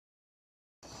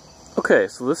Okay,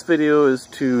 so this video is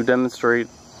to demonstrate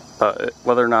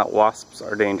whether or not wasps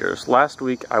are dangerous. Last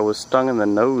week I was stung in the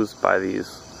nose by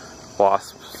these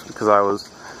wasps because I was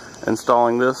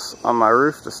installing this on my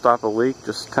roof to stop a leak,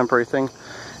 just a temporary thing,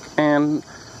 and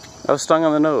I was stung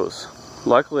on the nose.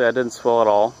 Luckily I didn't swell at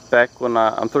all. Back when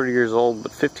I'm 30 years old,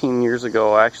 but 15 years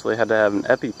ago I actually had to have an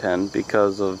EpiPen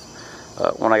because of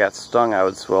when I got stung I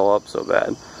would swell up so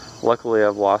bad. Luckily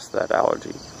I've lost that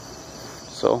allergy.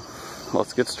 So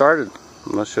let's get started.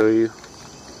 I'm going to show you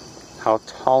how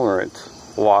tolerant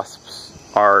wasps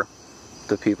are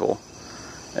to people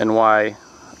and why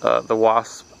the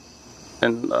wasp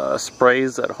and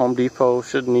sprays at Home Depot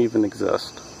shouldn't even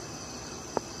exist.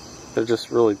 They're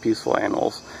just really peaceful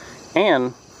animals,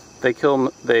 and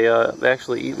they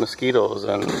actually eat mosquitoes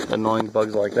and annoying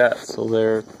bugs like that,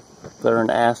 so they're an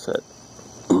asset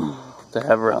to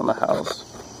have around the house.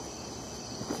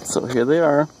 So here they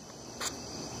are.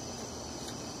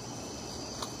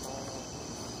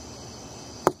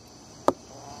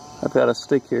 I've got a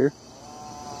stick here.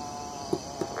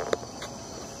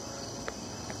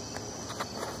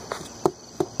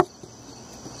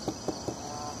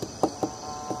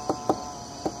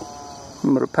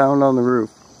 I'm going to pound on the roof.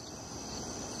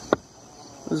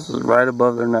 This is right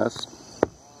above their nest.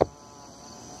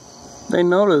 They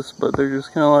notice, but they're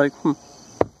just kind of like,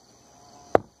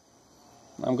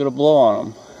 I'm going to blow on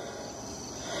them.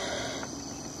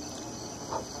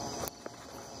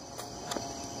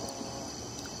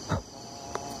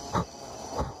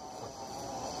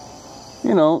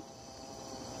 You know,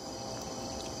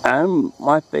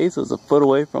 my face is a foot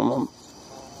away from them.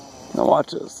 Now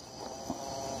watch this.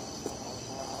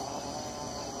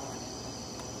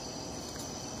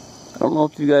 I don't know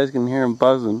if you guys can hear them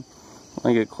buzzing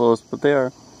when I get close, but they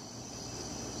are.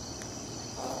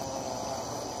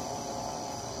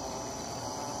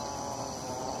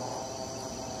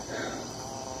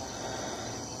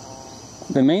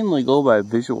 They mainly go by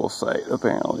visual sight,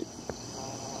 apparently.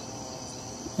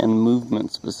 And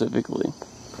movement specifically,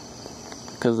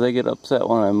 because they get upset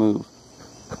when I move.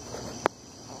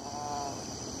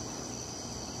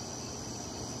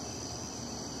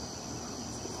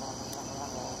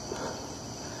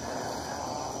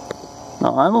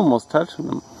 Now I'm almost touching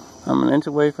them. I'm an inch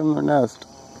away from their nest.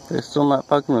 They're still not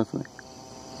fucking with me.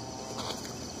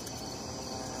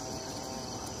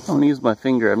 I'm gonna use my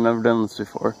finger. I've never done this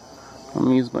before. I'm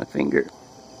gonna use my finger.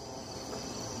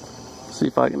 See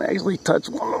if I can actually touch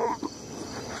one of them.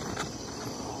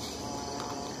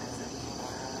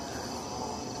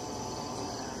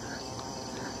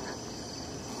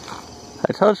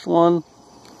 I touched one.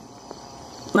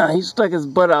 Now he stuck his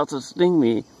butt out to sting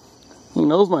me. He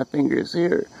knows my finger is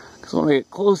here, because when I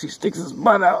get close he sticks his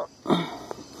butt out.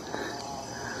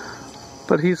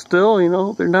 But he's still, you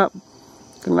know, they're not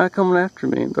coming after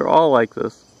me. They're all like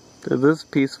this. They're this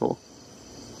peaceful.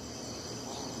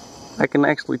 I can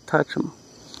actually touch them.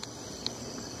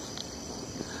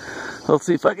 Let's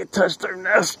see if I can touch their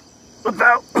nest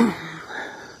without them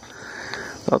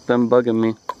bugging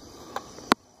me.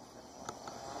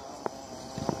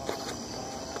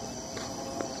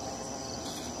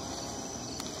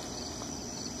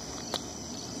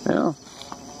 Yeah.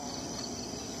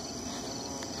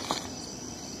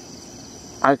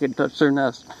 I can touch their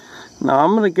nest. Now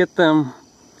I'm gonna get them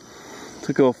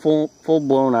to go full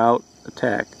blown out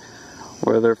attack,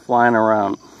 where they're flying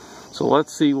around. So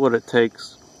let's see what it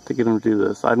takes to get them to do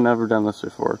this. I've never done this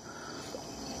before.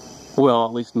 Well,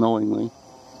 at least knowingly.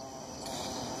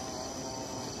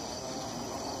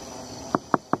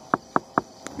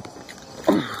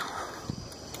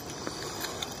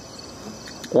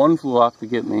 One flew off to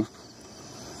get me.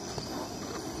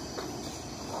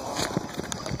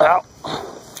 Ow!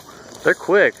 They're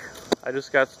quick. I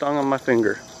just got stung on my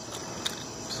finger.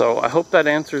 So I hope that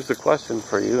answers the question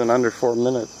for you in under 4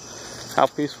 minutes. How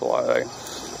peaceful are they?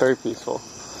 Very peaceful.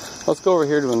 Let's go over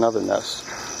here to another nest.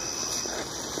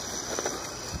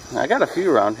 I got a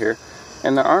few around here,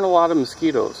 and there aren't a lot of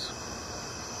mosquitoes.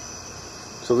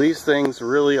 So these things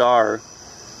really are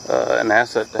an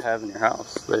asset to have in your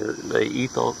house. They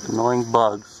eat those annoying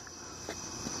bugs.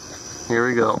 Here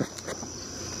we go.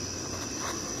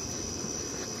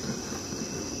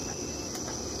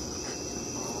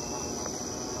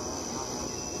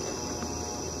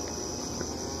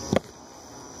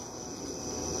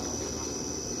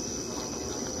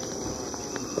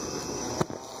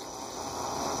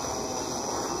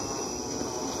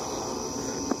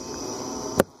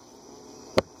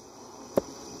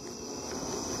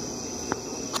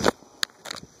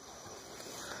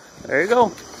 There you go.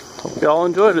 Hope y'all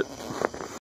enjoyed it.